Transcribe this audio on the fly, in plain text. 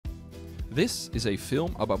This is a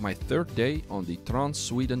film about my third day on the Trans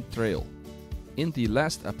Sweden Trail. In the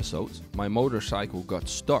last episode, my motorcycle got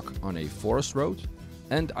stuck on a forest road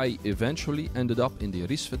and I eventually ended up in the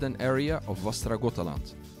Risveden area of Västra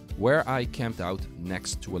Götaland, where I camped out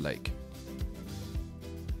next to a lake.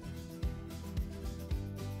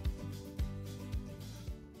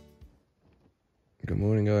 Good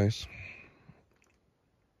morning, guys.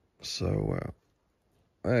 So,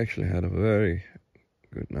 I actually had a very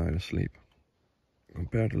good night of sleep.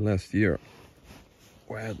 Compared to last year,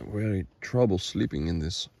 I had very trouble sleeping in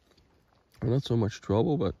this. Well, not so much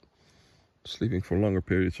trouble, but sleeping for longer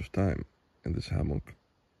periods of time in this hammock.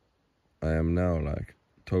 I am now like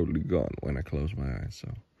totally gone when I close my eyes, so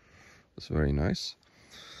it's very nice.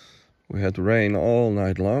 We had rain all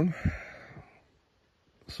night long,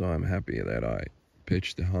 so I'm happy that I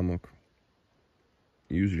pitched the hammock.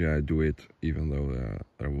 Usually I do it even though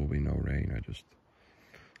there will be no rain. I just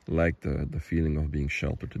like the feeling of being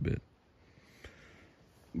sheltered a bit.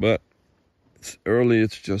 But it's early,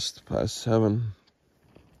 it's just past 7.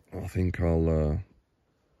 I think I'll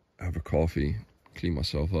have a coffee, clean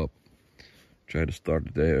myself up, try to start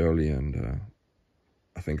the day early, and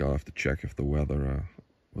I think I'll have to check if the weather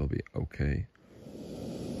will be okay.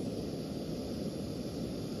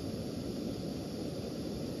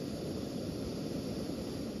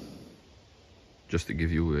 Just to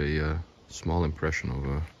give you a small impression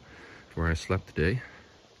of where I slept today,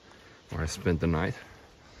 where I spent the night.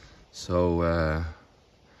 So I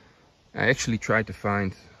actually tried to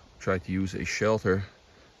use a shelter.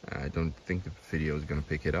 I don't think the video is gonna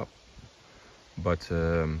pick it up, but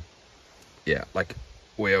yeah, like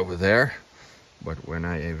way over there. But when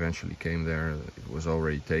I eventually came there, it was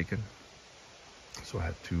already taken, so I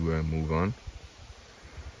had to move on.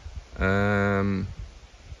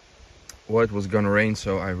 Well, it was gonna rain,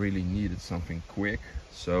 so I really needed something quick.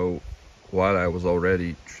 So while I was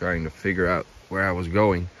already trying to figure out where I was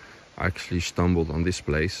going, I actually stumbled on this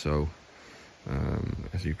place. So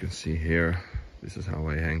as you can see here, this is how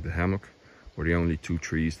I hang the hammock. Were the only 2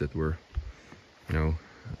 trees that were, you know,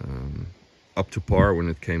 up to par when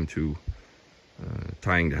it came to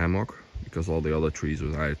tying the hammock, because all the other trees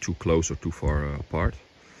were either too close or too far apart.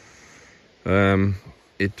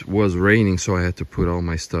 It was raining, so I had to put all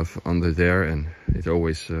my stuff under there, and it's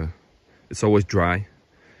always dry.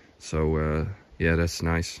 So yeah, that's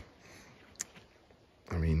nice.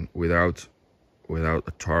 I mean, without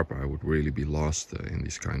a tarp, I would really be lost in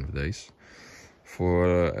these kind of days. For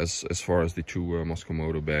as far as the 2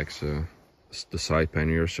 Moskomoto bags, the side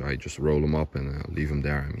panniers, I just roll them up and leave them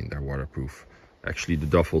there. I mean, they're waterproof. Actually, the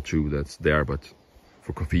duffel too, that's there, but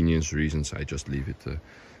for convenience reasons, I just leave it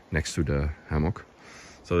next to the hammock.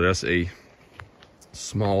 So there's a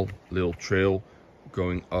small little trail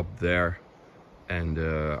going up there, and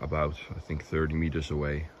about, I think, 30 meters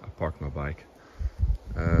away, I parked my bike.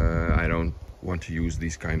 I don't want to use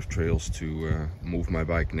these kind of trails to move my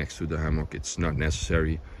bike next to the hammock. It's not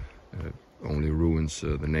necessary, only ruins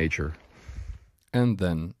the nature. And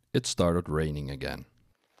then it started raining again.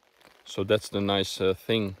 So that's the nice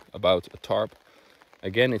thing about a tarp.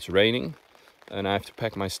 Again, it's raining and I have to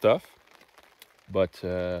pack my stuff, but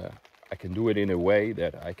I can do it in a way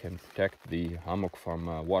that I can protect the hammock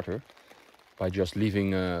from water by just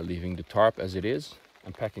leaving the tarp as it is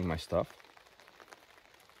and packing my stuff.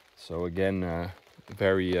 So again,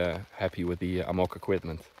 very happy with the hammock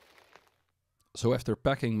equipment. So after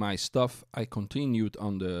packing my stuff, I continued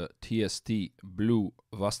on the TST Blue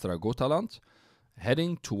Västra Götaland,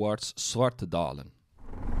 heading towards Svartedalen.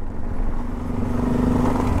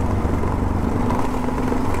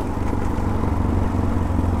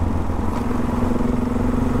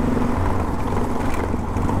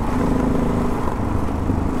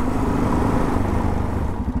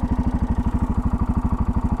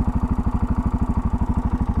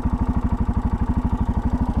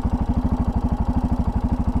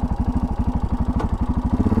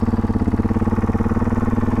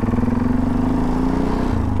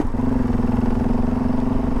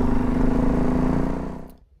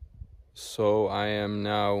 So I am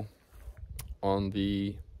now on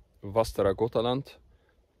the Västra Götaland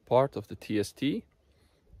part of the TST.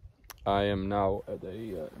 I am now at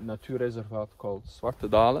a Naturreservat called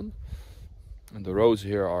Svartedalen, and the roads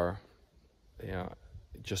here are, yeah,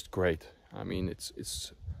 just great. I mean,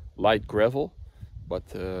 it's light gravel, but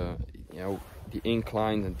you know, the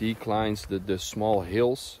inclines and declines, the small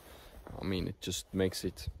hills, I mean, it just makes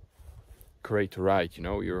it great to ride. You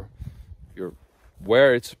know, you're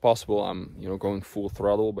where it's possible, I'm going full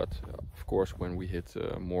throttle, but of course when we hit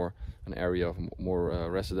an area of more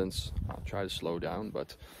residents, I'll try to slow down,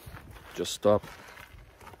 but just stop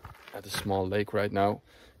at a small lake right now.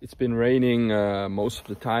 It's been raining most of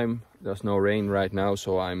the time. There's no rain right now,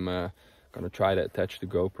 so I'm gonna try to attach the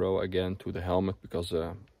GoPro again to the helmet, because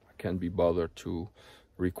I can't be bothered to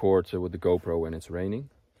record with the GoPro when it's raining.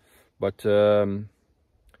 But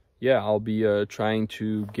yeah, I'll be trying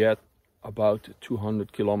to get about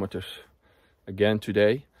 200 kilometers again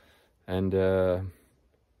today, and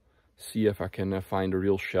see if I can find a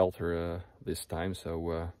real shelter this time.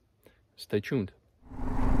 So stay tuned.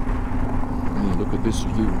 Look at this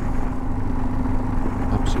view,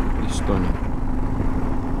 absolutely stunning.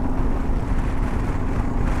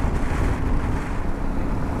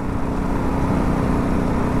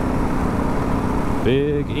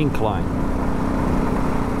 Big incline.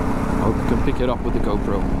 Hope you can pick it up with the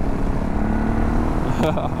GoPro.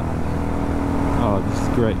 Oh, this is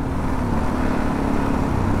great.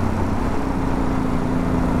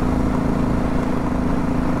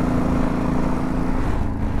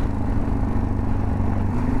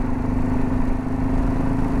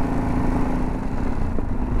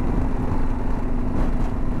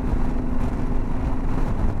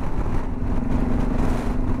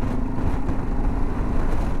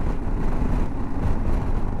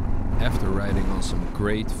 After riding on some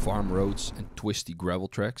great farm roads and twisty gravel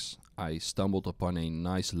tracks, I stumbled upon a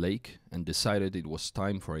nice lake and decided it was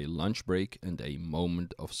time for a lunch break and a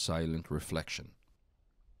moment of silent reflection.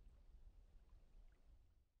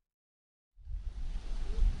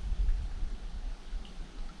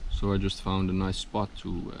 So I just found a nice spot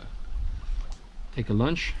to take a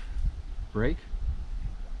lunch break.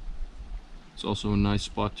 It's also a nice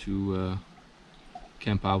spot to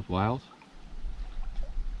camp out wild.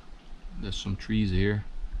 There's some trees here.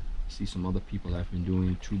 I see some other people have been doing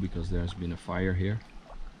it too, because there's been a fire here.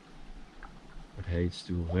 But hey, it's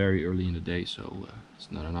still very early in the day, so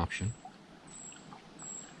it's not an option.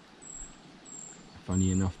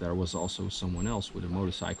 Funny enough, there was also someone else with a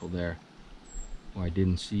motorcycle there who I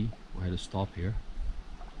didn't see, who had to stop here.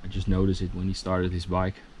 I just noticed it when he started his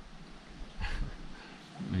bike.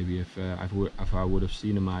 Maybe if I would have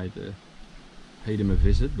seen him, I'd paid him a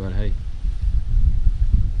visit, but hey,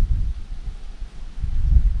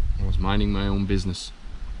 I was minding my own business.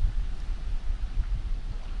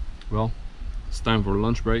 Well, it's time for a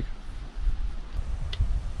lunch break.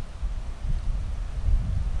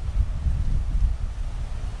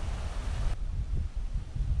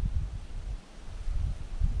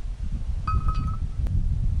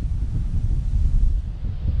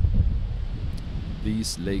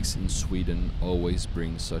 These lakes in Sweden always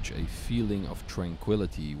bring such a feeling of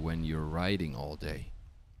tranquility when you're riding all day.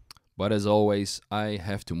 But as always, I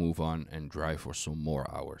have to move on and drive for some more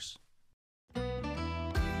hours.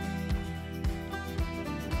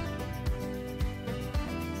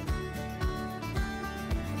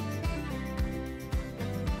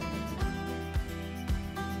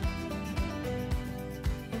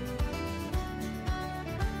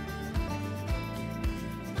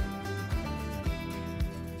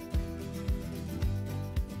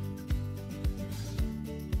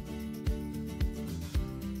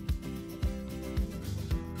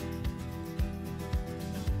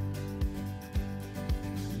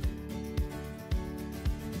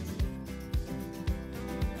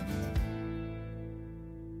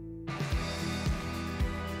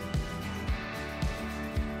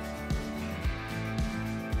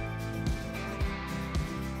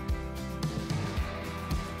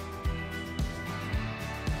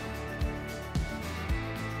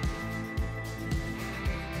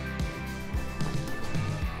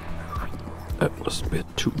 That was a bit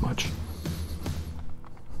too much.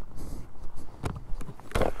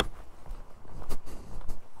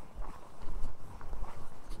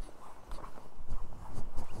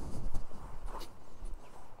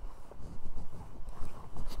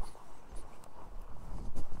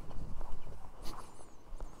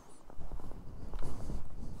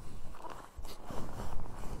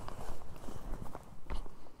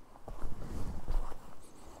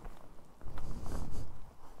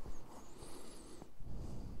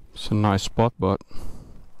 It's a nice spot, but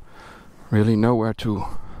really nowhere to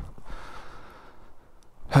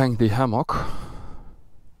hang the hammock.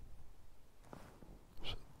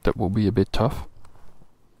 So that will be a bit tough.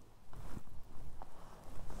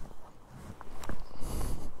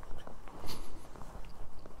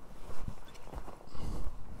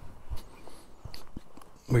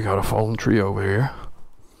 We got a fallen tree over here,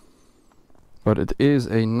 but it is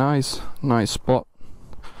a nice spot.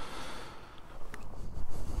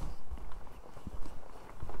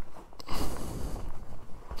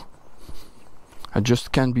 I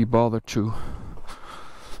just can't be bothered to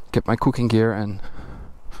get my cooking gear and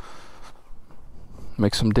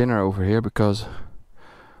make some dinner over here because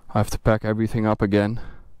I have to pack everything up again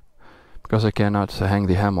because I cannot hang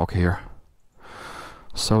the hammock here.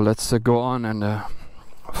 So let's go on and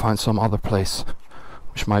find some other place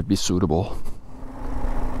which might be suitable.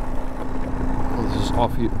 Well, this is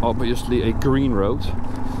obviously a green road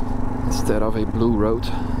instead of a blue road,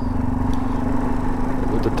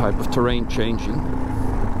 with the type of terrain changing.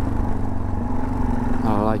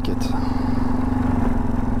 I like it.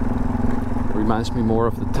 Reminds me more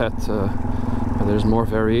of the TET, where there's more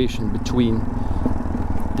variation between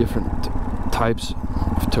different types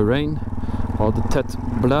of terrain, while the TET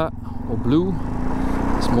blue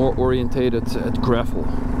is more orientated at gravel,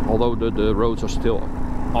 although the roads are still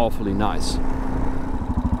awfully nice.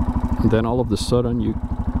 And then all of a sudden you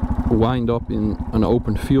wind up in an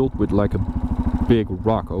open field with like a big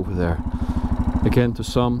rock over there. Again, to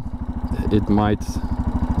some it might,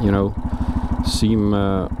 you know, seem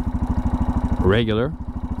regular,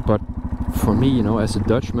 but for me, you know, as a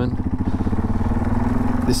Dutchman,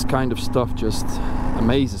 this kind of stuff just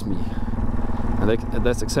amazes me. And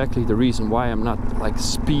that's exactly the reason why I'm not like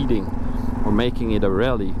speeding or making it a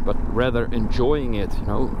rally, but rather enjoying it, you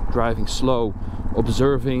know, driving slow,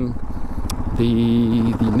 observing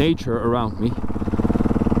the nature around me.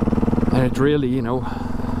 And it really, you know,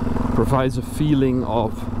 provides a feeling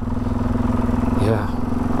of, yeah,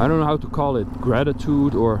 I don't know how to call it,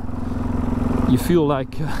 gratitude, or you feel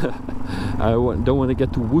like I don't want to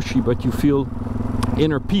get too whooshy, but you feel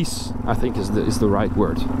inner peace, I think is the right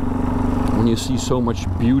word, when you see so much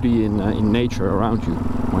beauty in nature around you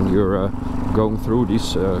when you're going through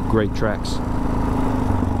these great tracks.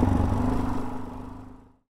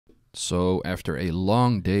 So after a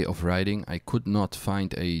long day of riding, I could not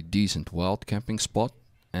find a decent wild camping spot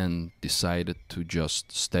and decided to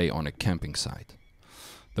just stay on a camping site.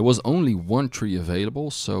 There was only one tree available,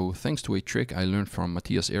 so thanks to a trick I learned from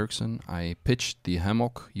Matthias Eriksson, I pitched the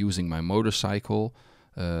hammock using my motorcycle,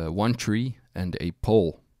 one tree and a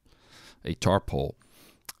pole, a tarp pole.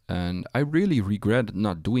 And I really regretted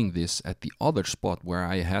not doing this at the other spot where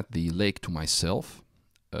I had the lake to myself.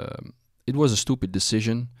 It was a stupid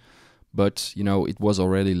decision, but you know, it was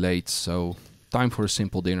already late, so time for a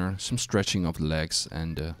simple dinner, some stretching of the legs,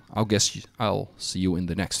 and I'll see you in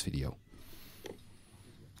the next video.